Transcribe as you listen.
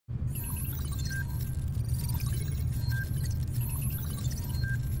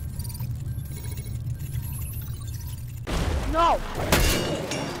No!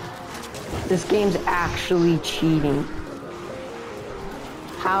 This game's actually cheating.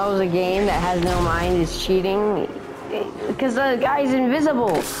 How's a game that has no mind is cheating? Because the guy's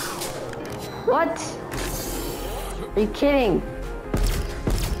invisible. What? Are you kidding?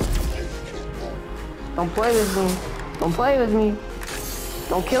 Don't play with me. Don't play with me.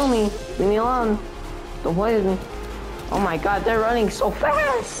 Don't kill me. Leave me alone. Don't play with me. Oh my god, they're running so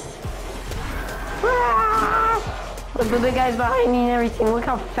fast! Ah! Look, the big guy's behind me and everything. Look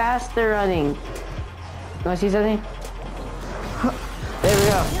how fast they're running. You wanna see something? There we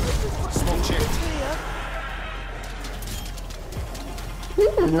go. Smoke check.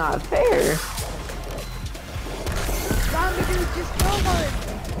 This is not fair. Zombie dude, just kill one.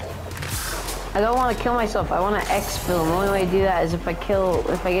 I don't want to kill myself. I want to exfil. The only way to do that is if I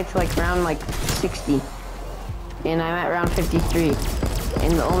get to like round like 60. And I'm at round 53.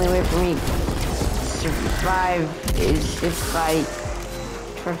 And the only way for me to survive is if I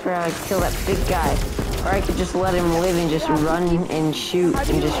kill that big guy. Or I could just let him live and just run and shoot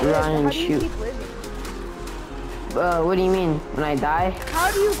and just run and shoot. What do you mean? When I die?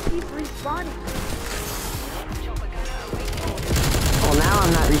 How do you keep respawning? Well, now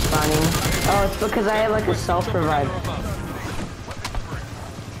I'm not respawning. Oh, it's because I have like a self-revive.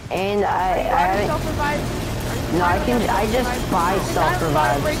 And I haven't... No, I just buy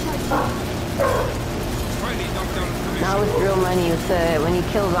self-revives. Not with real money. With when you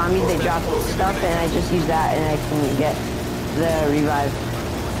kill zombies, they drop stuff, and I just use that, and I can get the revive.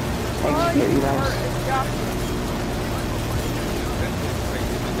 I just get revives.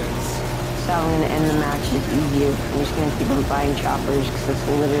 So I'm gonna end the match. It's easier. I'm just gonna keep on buying choppers, because it's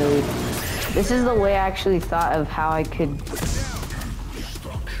literally... This is the way I actually thought of how I could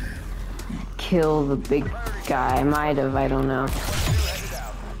kill the big guy. I might have, I don't know.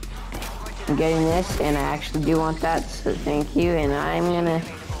 I'm getting this, and I actually do want that, so thank you. And I'm gonna...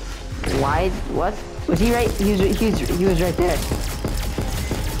 Why? What? Was he right? He was right there.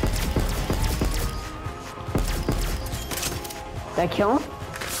 Did I kill him?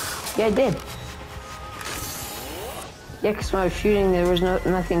 Yeah, I did. Yeah, because when I was shooting, there was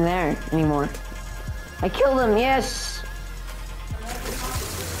nothing there anymore. I killed him, yes!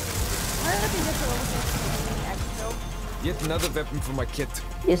 Yet another weapon for my kit.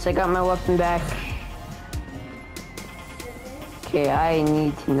 Yes, I got my weapon back. Okay, I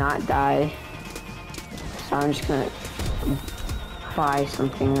need to not die. So I'm just gonna buy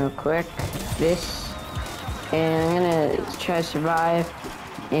something real quick. This. And I'm gonna try to survive.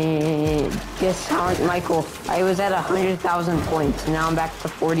 And guess how much, Michael? I was at 100,000 points. Now I'm back to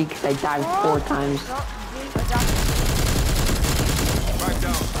 40 because I died 4 times. Oh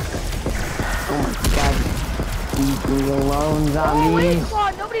my god. Leave me alone, zombies. Oh,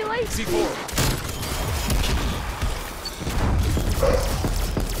 wait, nobody likes me.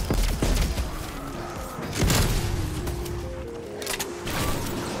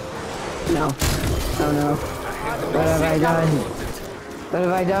 No. Oh no. What have I done? What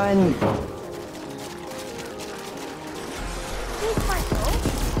have I done?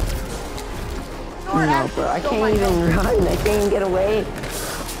 No, bro, I can't even run. I can't even get away.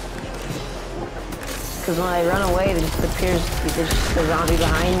 Because when I run away, it just appears there's just a zombie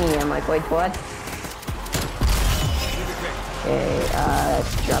behind me. I'm like, wait, what? Okay,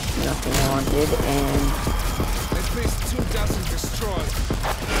 that's dropped nothing I wanted, and... That place 2,000 destroyed.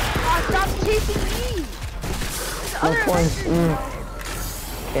 Oh, stop chasing me! No points.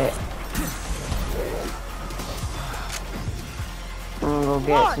 Okay. I'm gonna go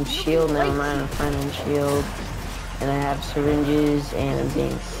get some shield now. I'm gonna find a shield. And I have syringes, and I'm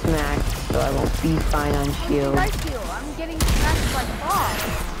being smacked, so I won't be fine on shield. I feel I'm getting smacked like boss.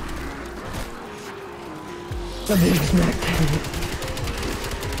 I'm being smacked.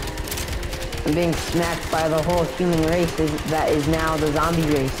 I'm being smacked by the whole human race that is now the zombie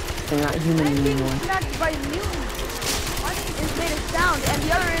race. They're not human I'm being anymore. smacked by mutants. One is made of sound, and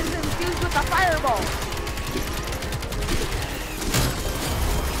the other is infused with a fireball.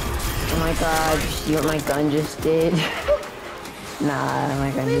 Oh my god, you see what my gun just did? Nah, my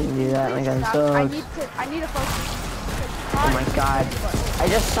gun didn't do that. My gun sucks. I need to focus. Oh my god. I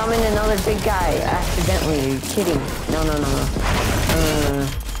just summoned another big guy accidentally. Are you kidding? No.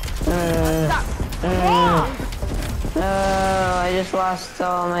 Oh, I just lost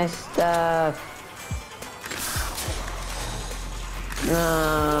all my stuff.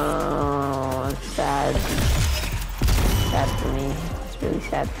 No, it's sad. Sad for me. It's really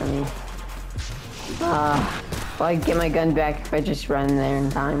sad for me. Well, I get my gun back if I just run there in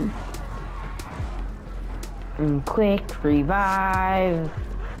time. And quick revive.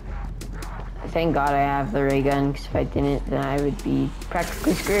 Thank God I have the ray gun, because if I didn't, then I would be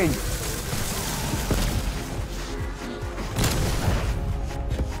practically screwed.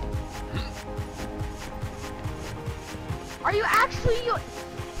 Are you actually?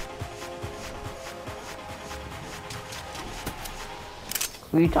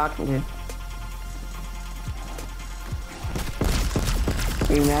 Who are you talking to?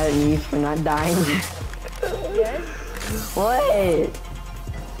 Are you mad at me for not dying? Yes. What?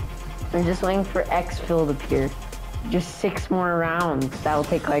 I'm just waiting for exfil to appear. Just 6 more rounds. That'll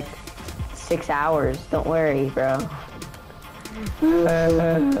take like 6 hours. Don't worry, bro.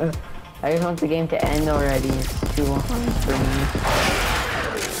 I just want the game to end already. It's too long for me.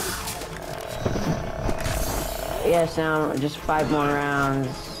 Yes, now just 5 more rounds.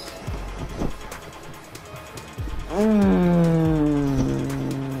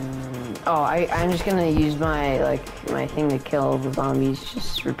 Oh, I'm just gonna use my thing to kill the zombies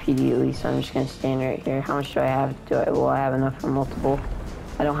just repeatedly. So I'm just gonna stand right here. How much do I have? Will I have enough for multiple?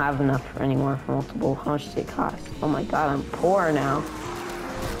 I don't have enough anymore for multiple. How much does it cost? Oh my god, I'm poor now.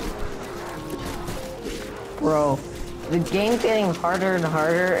 Bro, the game's getting harder and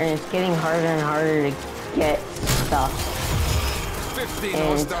harder, and it's getting harder and harder to get stuff. 15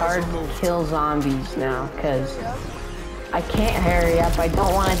 And it's hard hostiles to removed. kill zombies now, because I can't hurry up. I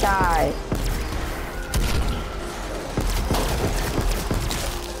don't want to die.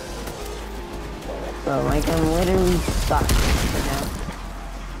 Bro, my gun literally sucks right now.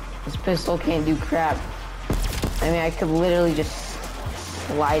 This pistol can't do crap. I mean, I could literally just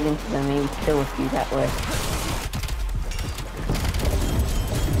slide into them and maybe kill a few that way.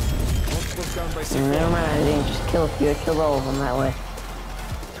 Multiples down by Never C4. mind, I didn't just kill a few. I killed all of them that way.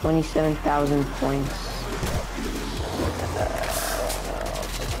 27,000 points.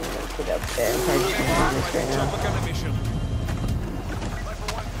 Get up there. I'm probably just gonna do this right now. Chopper gun mission.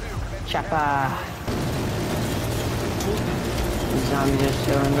 Choppa. These zombies are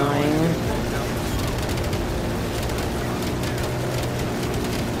so annoying.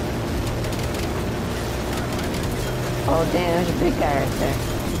 Oh damn, there's a big guy right there.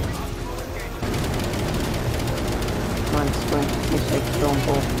 Come on, Splint. Looks like you're going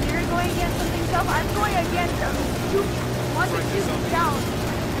both. You're going against something tough. I'm going against one to shoot down.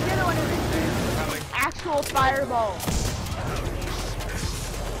 And the other one is actual fireball.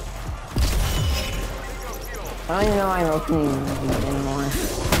 I don't even know why I'm opening these anymore.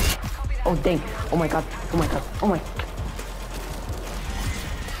 Oh dang. Oh my god. Oh my god. Oh my.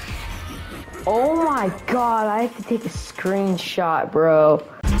 Oh my god. I have to take a screenshot, bro.